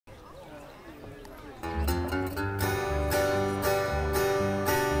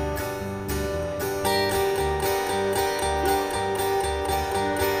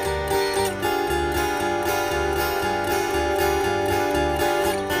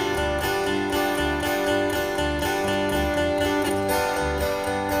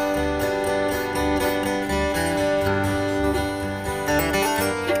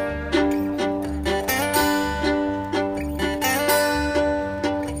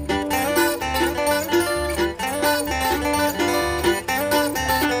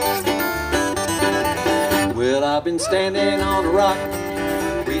standing on a rock,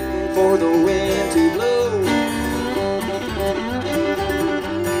 waiting for the wind to blow.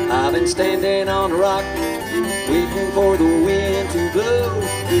 I've been standing on a rock, waiting for the wind to blow.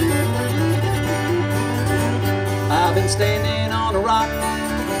 I've been standing on a rock,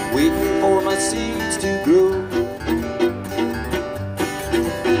 waiting for my seeds to grow.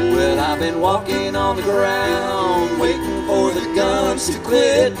 Well, I've been walking on the ground, waiting for the guns to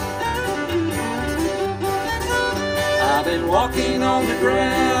quit. I've been walking on the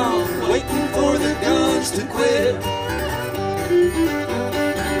ground, waiting for the guns to quit.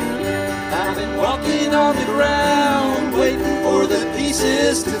 I've been walking on the ground, waiting for the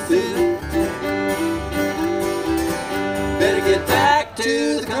pieces to fit. Better get back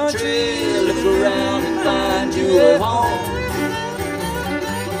to the country, look around and find you a home.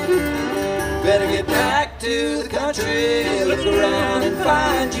 Better get back to the country, look around and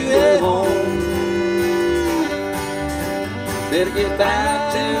find you a home. Better get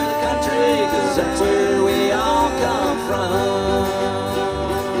back to the country, 'cause that's where we all come from.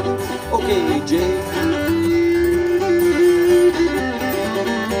 Okay, Jay.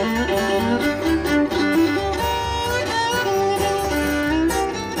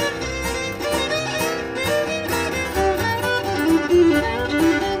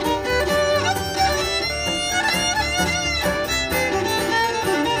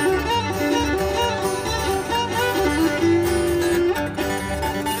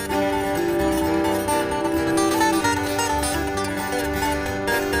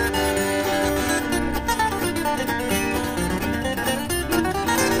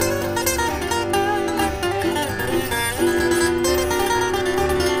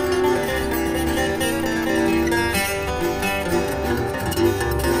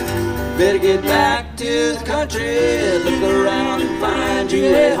 Better get back to the country, look around and find you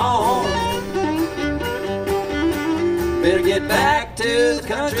a home. Better get back to the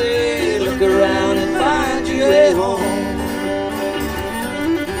country, look around and find you a home.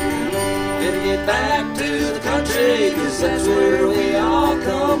 Better get back to the country, 'cause that's where we all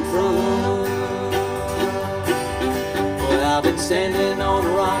come from. Well, I've been standing on a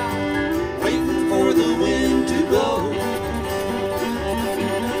rock, waiting for the wind to blow.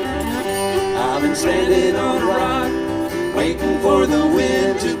 I've been standing on a rock, waiting for the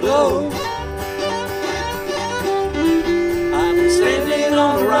wind to blow. I've been standing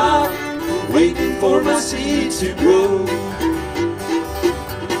on a rock, waiting for my seeds to grow.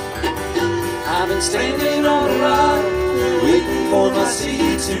 I've been standing on a rock, waiting for my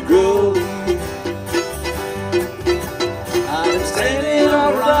seeds to grow. I've been standing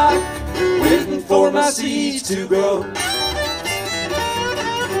on a rock, waiting for my seeds to grow.